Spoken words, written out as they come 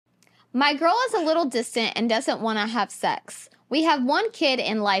My girl is a little distant and doesn't want to have sex. We have one kid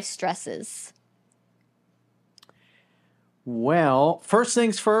and life stresses. Well, first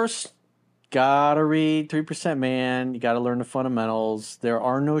things first, gotta read 3% Man. You gotta learn the fundamentals. There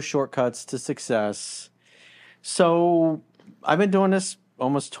are no shortcuts to success. So I've been doing this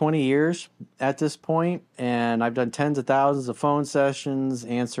almost 20 years at this point, and I've done tens of thousands of phone sessions,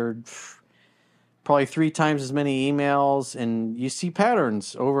 answered probably 3 times as many emails, and you see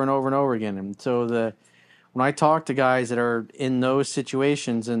patterns over and over and over again. And so when I talk to guys that are in those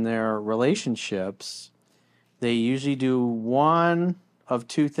situations in their relationships, they usually do one of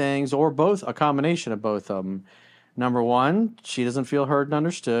two things, or both, a combination of both of them. Number one, she doesn't feel heard and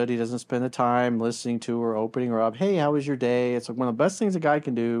understood. He doesn't spend the time listening to her, opening her up. Hey, how was your day? It's like one of the best things a guy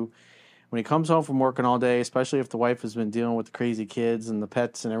can do when he comes home from working all day, especially if the wife has been dealing with the crazy kids and the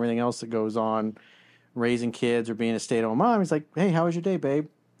pets and everything else that goes on, raising kids or being a stay-at-home mom. He's like, hey, how was your day, babe?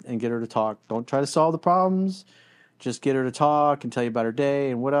 And get her to talk. Don't try to solve the problems. Just get her to talk and tell you about her day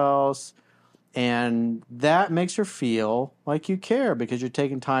and what else. And that makes her feel like you care because you're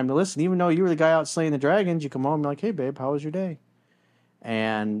taking time to listen. Even though you were the guy out slaying the dragons, you come home and you're like, hey, babe, how was your day?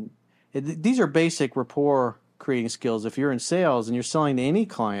 And these are basic rapport creating skills. If you're in sales and you're selling to any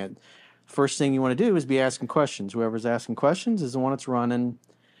client, first thing you want to do is be asking questions. Whoever's asking questions is the one that's running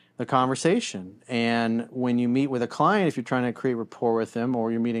the conversation. And when you meet with a client, if you're trying to create rapport with them,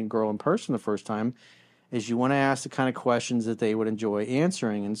 or you're meeting a girl in person the first time, is you want to ask the kind of questions that they would enjoy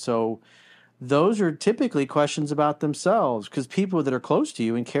answering. And so those are typically questions about themselves, because people that are close to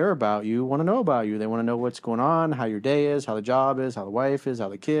you and care about you want to know about you. They want to know what's going on, how your day is, how the job is, how the wife is, how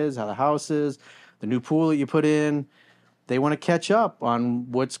the kids, how the house is, the new pool that you put in. They want to catch up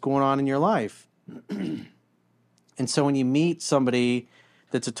on what's going on in your life. And so when you meet somebody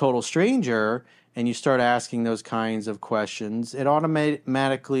that's a total stranger and you start asking those kinds of questions, it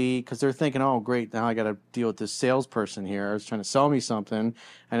automatically, because they're thinking, oh, great, now I got to deal with this salesperson here. It's trying to sell me something.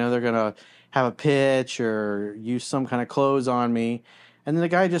 I know they're going to have a pitch or use some kind of close on me. And then the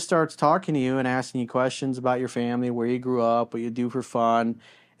guy just starts talking to you and asking you questions about your family, where you grew up, what you do for fun.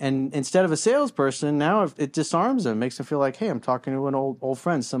 And instead of a salesperson, now it disarms them, makes them feel like, hey, I'm talking to an old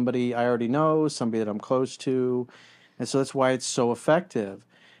friend, somebody I already know, somebody that I'm close to. And so that's why it's so effective.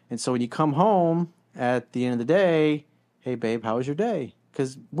 And so when you come home at the end of the day, hey, babe, how was your day?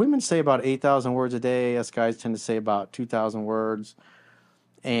 Because women say about 8,000 words a day. Us guys tend to say about 2,000 words.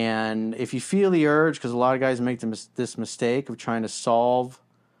 And if you feel the urge, because a lot of guys make this mistake of trying to solve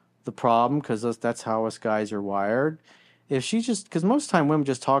the problem, because that's how us guys are wired. If she just, because most of the time women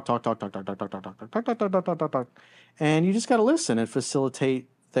just talk, and you just got to listen and facilitate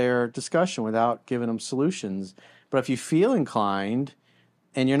their discussion without giving them solutions. But if you feel inclined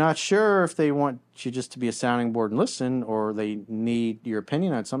and you're not sure if they want you just to be a sounding board and listen, or they need your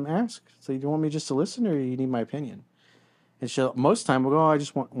opinion on something, ask. So, do you want me just to listen, or you need my opinion? And she'll, most of the time, will go, oh, I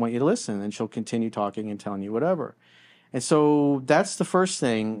just want you to listen. And she'll continue talking and telling you whatever. And so that's the first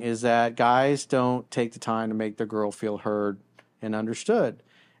thing, is that guys don't take the time to make their girl feel heard and understood.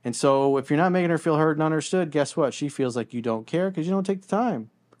 And so if you're not making her feel heard and understood, guess what? She feels like you don't care because you don't take the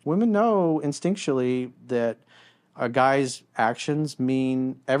time. Women know instinctually that a guy's actions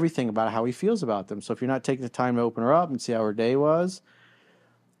mean everything about how he feels about them. So if you're not taking the time to open her up and see how her day was,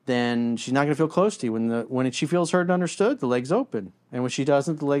 then she's not going to feel close to you. When she feels heard and understood, the legs open. And when she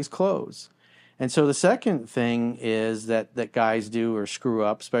doesn't, the legs close. And so the second thing is that guys do or screw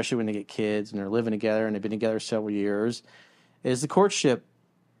up, especially when they get kids and they're living together and they've been together several years, is the courtship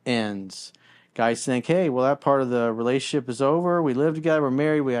ends. Guys think, hey, well, that part of the relationship is over. We live together. We're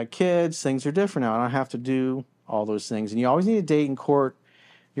married. We got kids. Things are different now. I don't have to do all those things. And you always need to date and court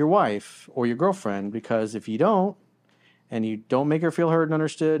your wife or your girlfriend, because if you don't, and you don't make her feel heard and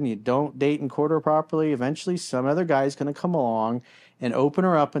understood, and you don't date and court her properly, eventually some other guy is going to come along and open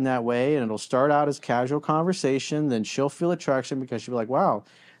her up in that way, and it'll start out as casual conversation. Then she'll feel attraction because she'll be like, wow,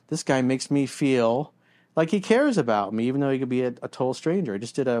 this guy makes me feel like he cares about me, even though he could be a total stranger. I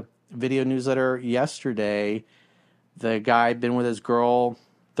just did a video newsletter yesterday. The guy had been with his girl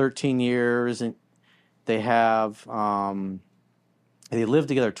 13 years, and they have... they live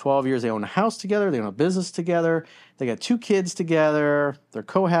together 12 years. They own a house together. They own a business together. They got 2 kids together. They're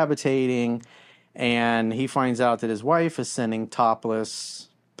cohabitating. And he finds out that his wife is sending topless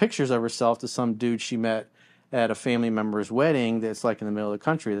pictures of herself to some dude she met at a family member's wedding that's like in the middle of the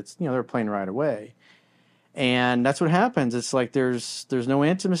country. That's, they're playing right away. And that's what happens. It's like there's no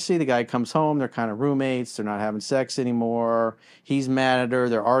intimacy. The guy comes home. They're kind of roommates. They're not having sex anymore. He's mad at her.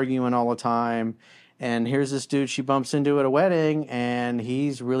 They're arguing all the time. And here's this dude she bumps into at a wedding, and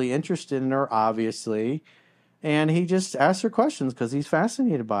he's really interested in her, obviously. And he just asks her questions because he's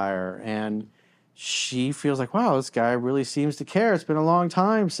fascinated by her. And she feels like, wow, this guy really seems to care. It's been a long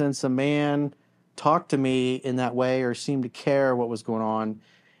time since a man talked to me in that way or seemed to care what was going on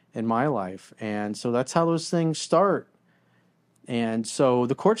in my life. And so that's how those things start. And so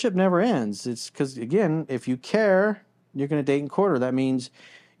the courtship never ends. It's because, again, if you care, you're going to date and court her. That means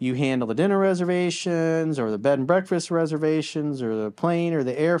you handle the dinner reservations or the bed and breakfast reservations or the plane or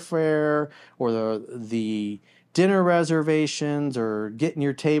the airfare or the dinner reservations or getting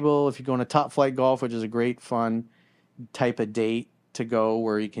your table if you're going to Top Flight Golf, which is a great fun type of date to go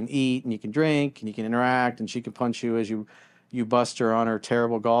where you can eat and you can drink and you can interact and she can punch you as you bust her on her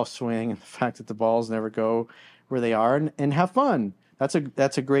terrible golf swing and the fact that the balls never go where they are and have fun. That's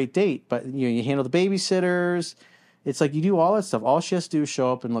a great date. But you handle the babysitters. It's like you do all that stuff. All she has to do is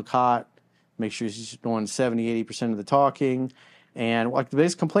show up and look hot, make sure she's doing 70-80% of the talking. And like the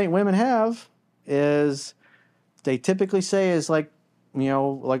biggest complaint women have is they typically say is like,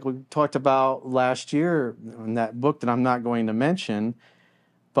 like we talked about last year in that book that I'm not going to mention,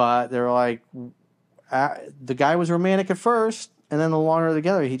 but they're like, the guy was romantic at first, and then the longer they're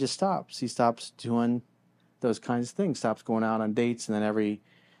together, he just stops. He stops doing those kinds of things, stops going out on dates, and then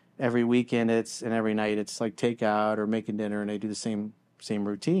every weekend and every night it's like takeout or making dinner, and they do the same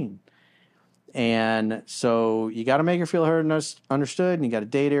routine. And so you got to make her feel heard and understood, and you got to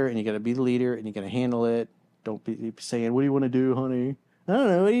date her, and you got to be the leader, and you got to handle it. Don't be saying, "What do you want to do, honey?" I don't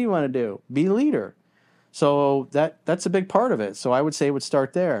know. What do you want to do? Be the leader. So that's a big part of it. So I would say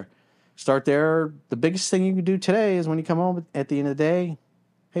start there. Start there. The biggest thing you can do today is when you come home at the end of the day,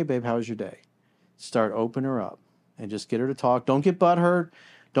 hey, babe, how was your day? Start open her up and just get her to talk. Don't get butthurt.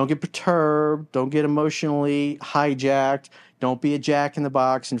 Don't get perturbed. Don't get emotionally hijacked. Don't be a jack in the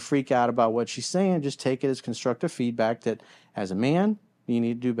box and freak out about what she's saying. Just take it as constructive feedback that as a man, you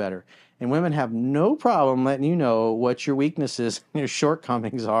need to do better. And women have no problem letting you know what your weaknesses and your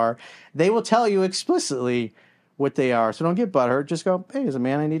shortcomings are. They will tell you explicitly what they are. So don't get butthurt. Just go, hey, as a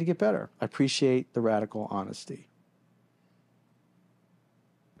man, I need to get better. I appreciate the radical honesty.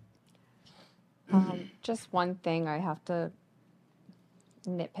 Just one thing I have to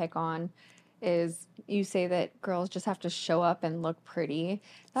nitpick on is you say that girls just have to show up and look pretty.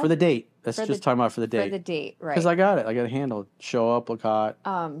 For the date. That's just talking about for the date. For the date, right. Because I got it. I got to handle it. Show up, look hot.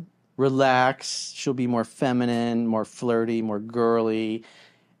 Relax. She'll be more feminine, more flirty, more girly,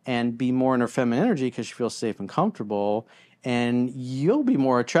 and be more in her feminine energy because she feels safe and comfortable. And you'll be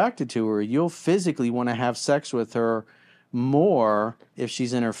more attracted to her. You'll physically want to have sex with her more if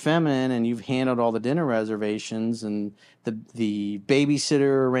she's in her feminine and you've handled all the dinner reservations and the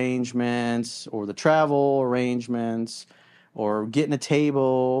babysitter arrangements or the travel arrangements or getting a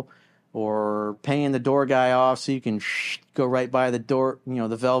table or paying the door guy off so you can go right by the door,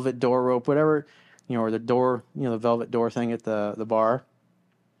 the velvet door rope, whatever, or the door, the velvet door thing at the bar.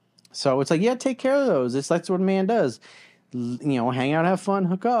 So it's like, yeah, take care of those. That's what a man does. Hang out, have fun,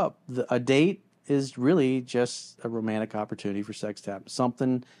 hook up. A date is really just a romantic opportunity for sex to happen.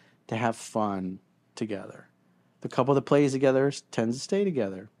 Something to have fun together. The couple that plays together tends to stay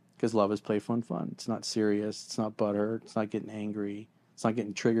together because love is playful and fun. It's not serious. It's not butthurt. It's not getting angry. It's not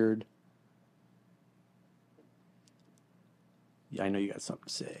getting triggered. Yeah, I know you got something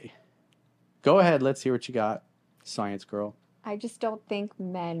to say. Go ahead. Let's hear what you got, science girl. I just don't think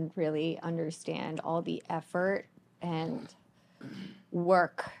men really understand all the effort and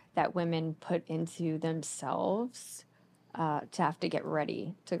work that women put into themselves to have to get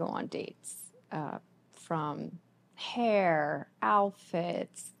ready to go on dates. From hair,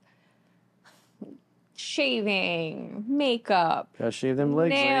 outfits, shaving, makeup. Gotta shave them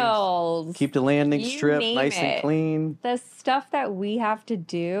legs. Nails. Keep the landing strip nice and clean. The stuff that we have to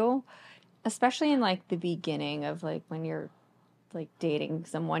do, especially in like the beginning of like when you're like dating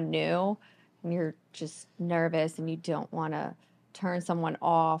someone new and you're just nervous and you don't want to turn someone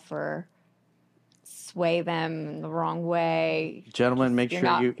off or sway them in the wrong way. Gentlemen, make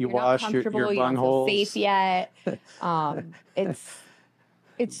sure you wash your bung holes. Safe yet? It's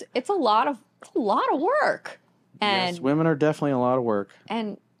a lot of work. And yes, women are definitely a lot of work.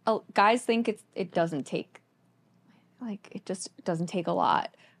 And guys think it doesn't take a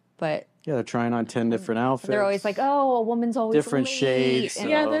lot, but yeah, they're trying on 10 different outfits. They're always like, "Oh, a woman's always different late. shades." And,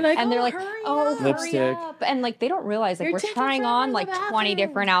 yeah, they're like, "Oh, lipstick." hurry up!" And like they don't realize like You're we're taking trying forever on in like the 20 bathroom.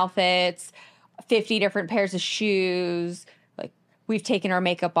 different outfits, 50 different pairs of shoes. Like we've taken our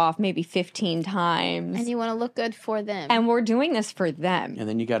makeup off maybe 15 times, And you want to look good for them. and we're doing this for them. And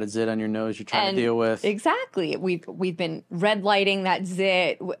then you got a zit on your nose you're trying to deal with. Exactly. We've been red lighting that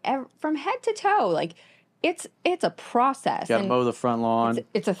zit from head to toe. Like it's a process. Got to and mow the front lawn.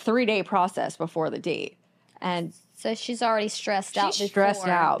 it's a 3-day process before the date. And So she's already stressed out. she's stressed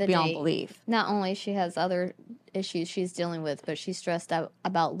before out the beyond date. belief. Not only she has other issues she's dealing with, but she's stressed out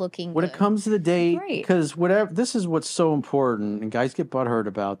about looking When good. it comes to the date, Right. because whatever, this is what's so important, and guys get butthurt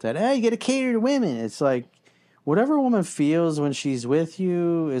about that. Hey, you got to cater to women. It's like whatever a woman feels when she's with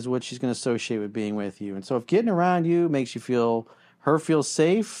you is what she's going to associate with being with you. And so, if getting around you makes you feel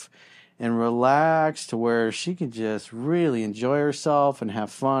safe and relaxed to where she can just really enjoy herself and have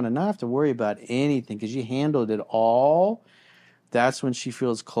fun and not have to worry about anything because you handled it all, that's when she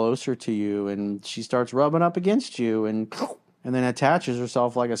feels closer to you and she starts rubbing up against you and then attaches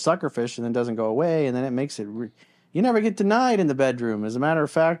herself like a suckerfish and then doesn't go away, and then it makes it you never get denied in the bedroom. As a matter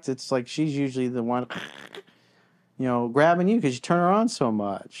of fact, it's like she's usually the one grabbing you because you turn her on so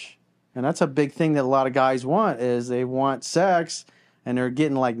much. And that's a big thing that a lot of guys want, is they want sex and they're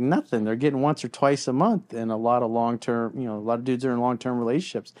getting like nothing. They're getting once or twice a month. And a lot of long-term, a lot of dudes are in long-term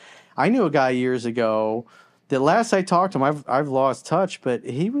relationships. I knew a guy years ago that last I talked to him, I've lost touch, but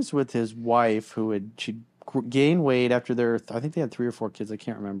he was with his wife she gained weight after I think they had 3 or 4 kids. I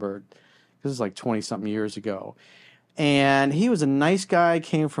can't remember. This is like 20-something years ago. And he was a nice guy,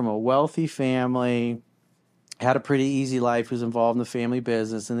 came from a wealthy family, had a pretty easy life, was involved in the family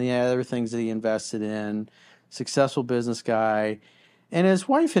business and the other things that he invested in, successful business guy. And his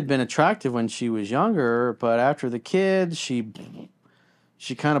wife had been attractive when she was younger, but after the kids, she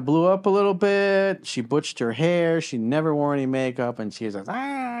kind of blew up a little bit. She butched her hair. She never wore any makeup, and she was like,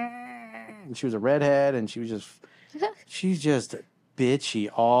 and she was a redhead, and she's just bitchy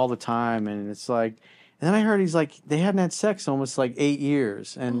all the time. And it's like, and then I heard he's like, they hadn't had sex almost like 8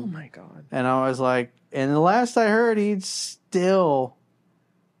 years. And Oh my God. And I was like, and the last I heard, he still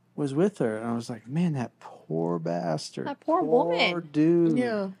was with her. And I was like, man, that poor bastard. That poor woman. dude.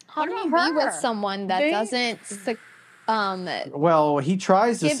 Yeah. How do What you about be with her? someone that They- doesn't Well, he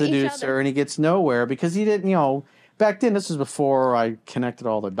tries to Give each seduce other- her and he gets nowhere because he didn't, back then, this was before I connected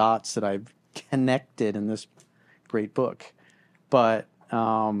all the dots that I've connected in this great book. But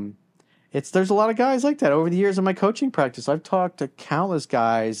there's a lot of guys like that over the years of my coaching practice. I've talked to countless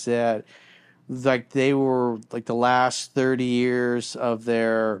guys that like they were like the last 30 years of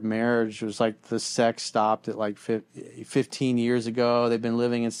their marriage was like the sex stopped at like 15 years ago. They've been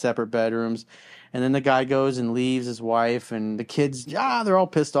living in separate bedrooms. And then the guy goes and leaves his wife and the kids, they're all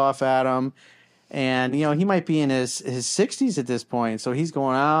pissed off at him. And, he might be in his 60s at this point. So he's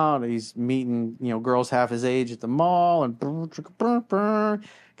going out, he's meeting, girls half his age at the mall and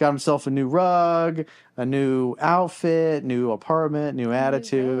got himself a new rug, a new outfit, new apartment, new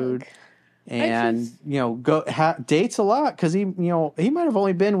attitude. And, dates a lot because he might have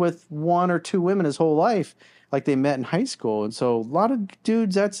only been with 1 or 2 women his whole life. Like they met in high school. And so a lot of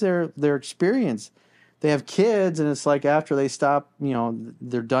dudes, that's their experience. They have kids and it's like after they stop,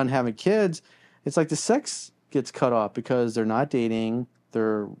 they're done having kids, it's like the sex gets cut off because they're not dating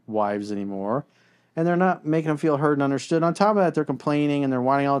their wives anymore. And they're not making them feel heard and understood. On top of that, they're complaining and they're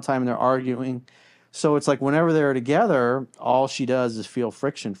whining all the time and they're arguing. So it's like whenever they're together, all she does is feel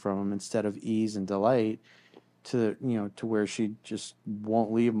friction from them instead of ease and delight to where she just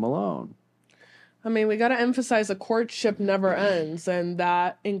won't leave them alone. I mean, we got to emphasize a courtship never ends, and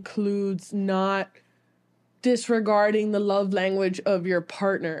that includes not disregarding the love language of your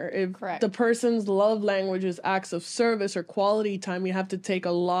partner. If Correct. the person's love language is acts of service or quality time, you have to take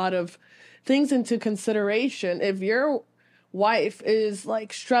a lot of things into consideration. If your wife is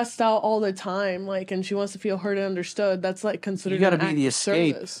like stressed out all the time, and she wants to feel heard and understood, that's like considered You got to an be act the of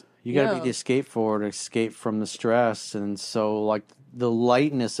escape. service. You got to Yeah. be the escape for her to escape from the stress. And so, like, the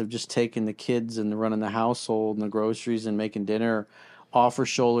lightness of just taking the kids and running the household and the groceries and making dinner off her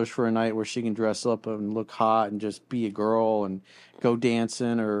shoulders for a night where she can dress up and look hot and just be a girl and go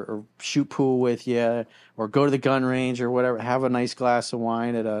dancing or shoot pool with you or go to the gun range or whatever. Have a nice glass of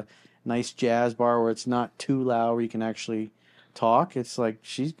wine at a nice jazz bar where it's not too loud where you can actually talk. It's like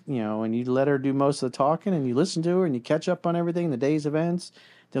she's, and you let her do most of the talking and you listen to her and you catch up on everything, the day's events.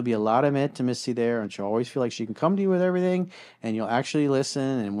 There'll be a lot of intimacy there, and she'll always feel like she can come to you with everything, and you'll actually listen.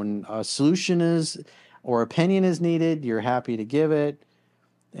 And when a solution is or opinion is needed, you're happy to give it,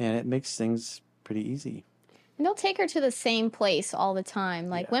 and it makes things pretty easy. And don't take her to the same place all the time.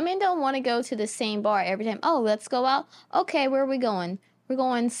 Like, women don't want to go to the same bar every time. Oh, let's go out. Okay, where are we going? We're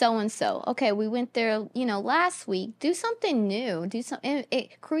going so-and-so. Okay, we went there, last week. Do something new.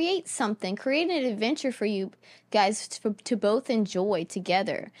 Create something. Create an adventure for you guys to both enjoy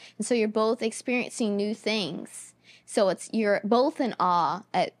together. And so you're both experiencing new things. So you're both in awe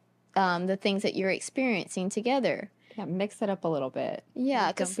at the things that you're experiencing together. Yeah, mix it up a little bit. Yeah,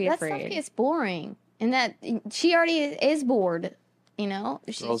 Don't because be that stuff afraid. gets boring. And that she already is bored You know,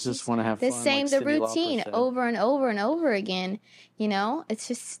 Girls just want to have the fun. same, like the Cyndi Lauper routine said. over and over and over again. You know, it's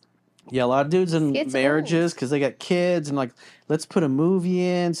just Yeah, a lot of dudes in Gets marriages old. because they got kids and like, let's put a movie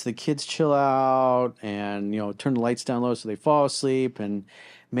in so the kids chill out and turn the lights down low so they fall asleep, and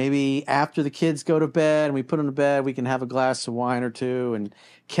maybe after the kids go to bed and we put them to bed, we can have a glass of wine or two and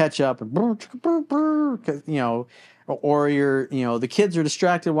catch up and 'cause, or you're the kids are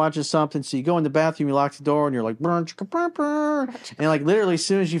distracted watching something, so you go in the bathroom, you lock the door, and you're like and like literally as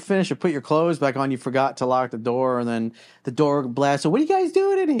soon as you finish and put your clothes back on, you forgot to lock the door, and then the door blasts. So what are you guys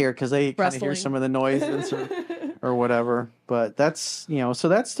doing in here? Because they kind of hear Wrestling. some of the noises or whatever. But that's so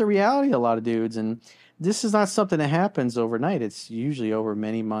that's the reality of a lot of dudes, and this is not something that happens overnight. It's usually over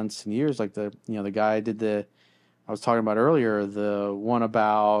many months and years. Like the guy I was talking about earlier, the one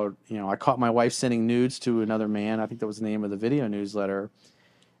about I caught my wife sending nudes to another man. I think that was the name of the video newsletter.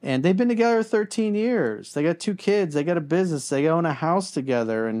 And they've been together 13 years. They got 2 kids. They got a business. They own a house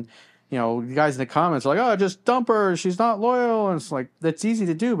together. And, the guys in the comments are like, oh, just dump her. She's not loyal. And it's like, that's easy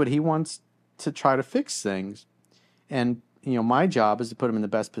to do, but he wants to try to fix things. And, my job is to put him in the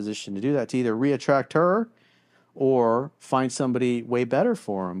best position to do that, to either reattract her or find somebody way better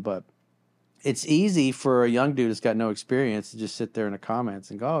for him. But it's easy for a young dude who's got no experience to just sit there in the comments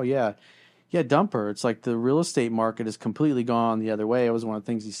and go, oh, yeah, dump her. It's like the real estate market has completely gone the other way. It was one of the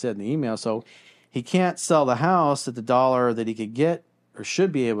things he said in the email. So he can't sell the house at the dollar that he could get or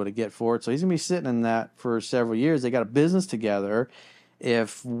should be able to get for it. So he's going to be sitting in that for several years. They got a business together.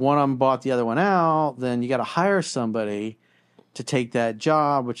 If one of them bought the other one out, then you got to hire somebody to take that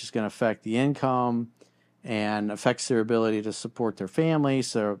job, which is going to affect the income and affects their ability to support their family.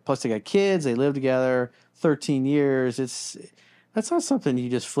 So plus they got kids, they live together 13 years. That's not something you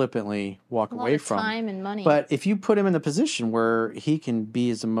just flippantly walk A lot away of from. time and money. But if you put him in the position where he can be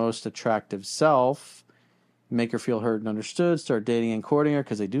his most attractive self, make her feel heard and understood, start dating and courting her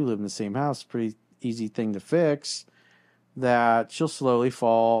because they do live in the same house, pretty easy thing to fix, that she'll slowly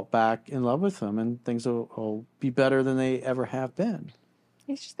fall back in love with him and things will be better than they ever have been.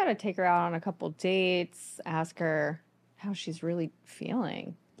 He's just got to take her out on a couple dates, ask her how she's really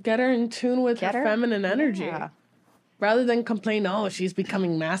feeling. Get her in tune with her feminine energy. Yeah. Rather than complain, oh, she's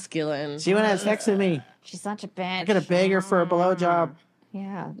becoming masculine. She went to have sex with me. She's such a bitch. I gotta beg her for a blowjob.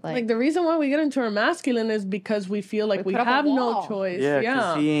 Yeah. Like the reason why we get into our masculine is because we feel like we put up a have no wall. choice. Yeah,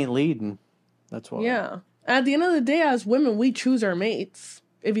 because he ain't leading. That's why. Yeah. At the end of the day, as women, we choose our mates.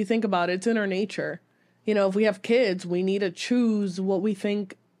 If you think about it, it's in our nature. If we have kids, we need to choose what we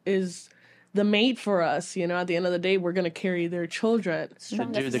think is the mate for us. At the end of the day, we're going to carry their children. The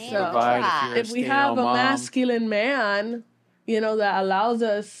dude that can man. provide If we have a masculine man, that allows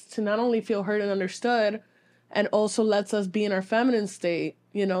us to not only feel heard and understood and also lets us be in our feminine state,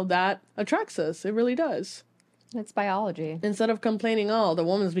 that attracts us. It really does. It's biology. Instead of complaining, oh, the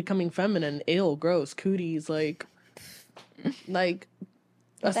woman's becoming feminine, ill, gross, cooties, assess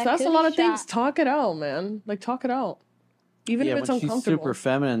a lot of things. Talk it out, man. Talk it out. Even if it's when uncomfortable. she's super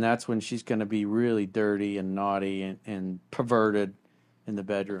feminine, that's when she's going to be really dirty and naughty and perverted in the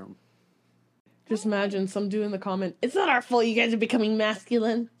bedroom. Just imagine some dude in the comment, it's not our fault you guys are becoming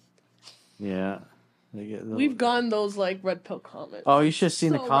masculine. Yeah. We've gotten those red pill comments. Oh, you should have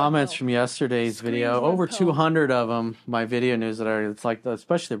seen the So comments red pill. from yesterday's video. Screams red Over pill. 200 of them. My video newsletter. It's like,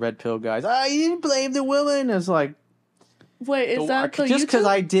 especially the red pill guys. Oh, you didn't blame the woman. It's like, Wait, is that the just because YouTube?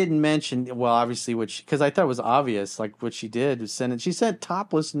 I didn't mention, well, obviously, because I thought it was obvious, what she did was she sent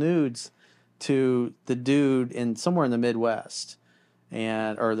topless nudes to the dude somewhere in the Midwest,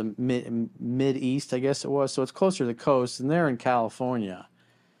 or the mid East, I guess it was. So it's closer to the coast, and they're in California.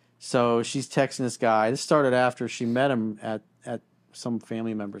 So she's texting this guy. This started after she met him at some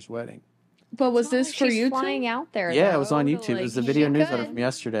family member's wedding. But was this for She's YouTube? flying out there. Yeah, though, it was on to, YouTube. It was the she video newsletter could. from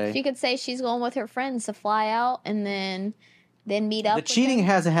yesterday. She could say she's going with her friends to fly out and then meet up. The with cheating them.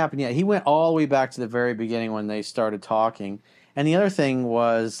 hasn't happened yet. He went all the way back to the very beginning when they started talking. And the other thing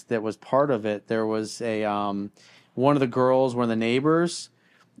was part of it. There was a one of the girls, one of the neighbors,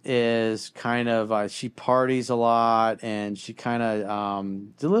 is kind of she parties a lot and she kind of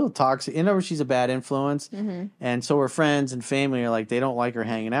is a little toxic. She's a bad influence, and so her friends and family are like they don't like her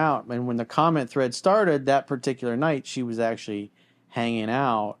hanging out. And when the comment thread started that particular night, she was actually hanging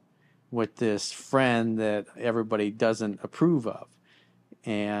out with this friend that everybody doesn't approve of.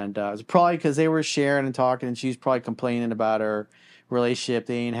 And it was probably because they were sharing and talking, and she's probably complaining about her relationship.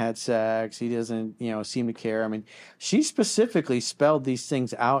 They ain't had sex. He doesn't, seem to care. I mean, she specifically spelled these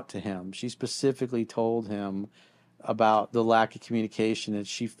things out to him. She specifically told him about the lack of communication, that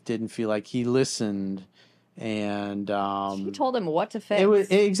she didn't feel like he listened. And She told him what to fix. it was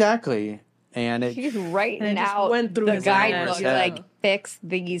exactly. And She's writing And it just out went through the his guidebook. head. Like, fix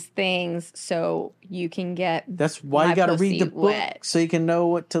these things so you can get That's why my you got to read the pussy book wet. so you can know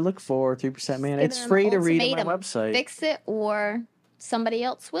what to look for. 3% Man. Give It's them free an to read on my ultimatum. website. Fix it or somebody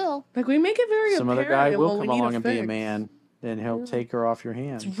else will. Like, we make it very Some other apparent guy will when we come need along a and be a fix. man, and he'll take her off your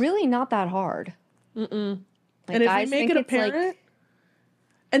hands. It's really not that hard. Mm-mm. Like, And if we guys make think it it's, like, apparent,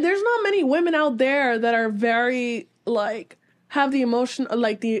 and there's not many women out there that are very, like, have the emotion,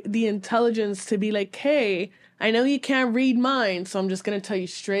 like, the intelligence to be like, hey, I know you can't read minds, so I'm just going to tell you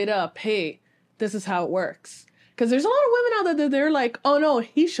straight up, hey, this is how it works. Because there's a lot of women out there that they're like, oh, no,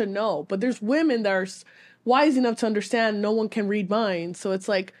 he should know. But there's women that are wise enough to understand no one can read minds. So it's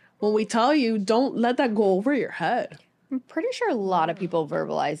like, when we tell you, don't let that go over your head. I'm pretty sure a lot of people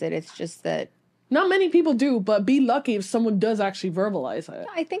verbalize it. It's just that Not many people do, but be lucky if someone does actually verbalize it.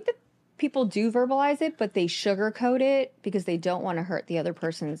 I think that people do verbalize it, but they sugarcoat it because they don't want to hurt the other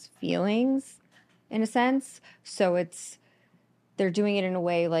person's feelings, in a sense. So they're doing it in a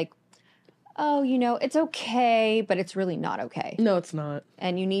way like, oh, it's okay, but it's really not okay. No, it's not.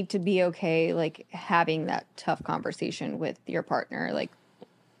 And you need to be okay, like, having that tough conversation with your partner. Like,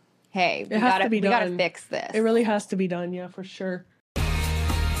 hey, we has to gotta be we gotta done. fix this. It really has to be done, yeah, for sure.